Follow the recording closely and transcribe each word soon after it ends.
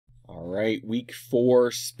right, week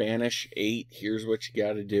 4, Spanish 8. Here's what you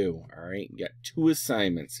got to do. All right, you got 2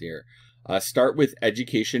 assignments here. Start with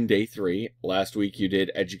Education Day 3. Last week you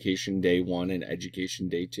did Education Day 1 and Education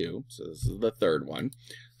Day 2. So this is the 3rd one.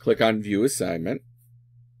 Click on View Assignment.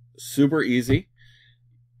 Super easy.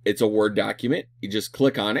 It's a Word document. You just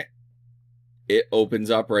click on it. It opens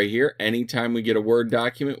up right here. Anytime we get a Word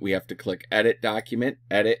document, we have to click Edit Document,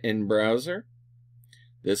 Edit in Browser.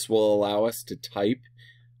 This will allow us to type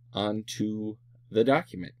onto the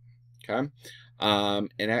document. Okay.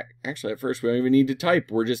 And actually, at first, we don't even need to type.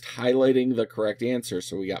 We're just highlighting the correct answer.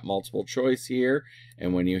 So we got multiple choice here.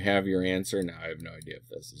 And when you have your answer, now I have no idea if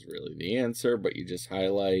this is really the answer, but you just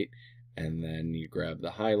highlight, and then you grab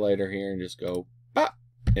the highlighter here and just go, pop,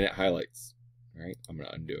 and it highlights. All right, I'm going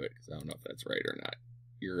to undo it because I don't know if that's right or not.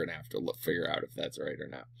 You're going to have to figure out if that's right or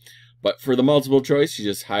not. But for the multiple choice, you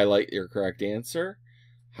just highlight your correct answer.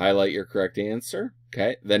 Highlight your correct answer.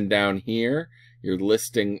 Okay, then down here, you're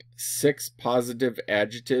listing 6 positive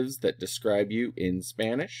adjectives that describe you in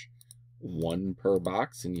Spanish. 1 per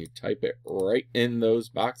box, and you type it right in those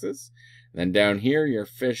boxes. Then down here, you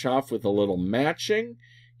finish off with a little matching.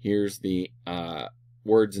 Here's the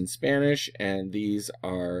words in Spanish, and these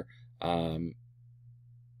are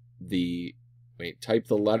type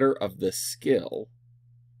the letter of the skill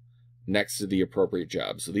next to the appropriate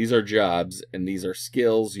job. So these are jobs, and these are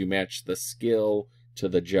skills. You match the skill to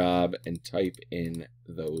the job and type in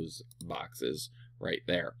those boxes right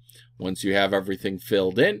there. Once you have everything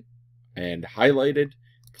filled in and highlighted,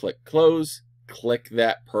 click Close, click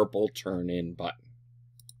that purple Turn In button.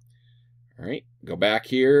 All right, go back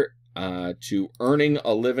here to Earning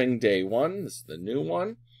a Living Day 1. This is the new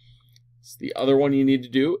one. It's the other one you need to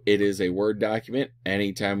do. It is a Word document.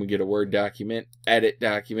 Anytime we get a Word document, Edit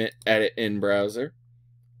Document, Edit in Browser.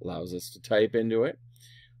 Allows us to type into it.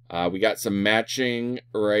 We got some matching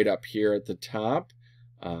right up here at the top.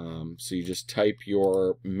 So you just type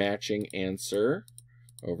your matching answer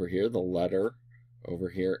over here, the letter over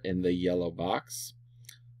here in the yellow box.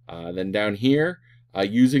 Then down here,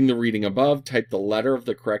 using the reading above, type the letter of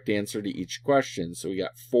the correct answer to each question. So we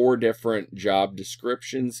got 4 different job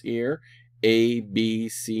descriptions here, A, B,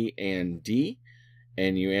 C, and D.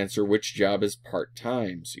 And you answer which job is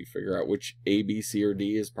part-time. So you figure out which A, B, C, or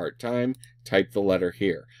D is part-time, type the letter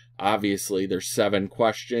here. Obviously, there's 7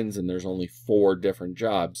 questions, and there's only 4 different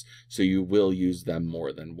jobs, so you will use them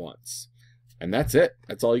more than once. And that's it.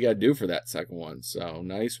 That's all you got to do for that second one. So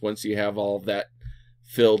nice. Once you have all of that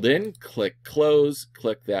filled in, click Close,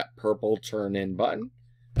 click that purple Turn In button.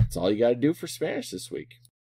 That's all you got to do for Spanish this week.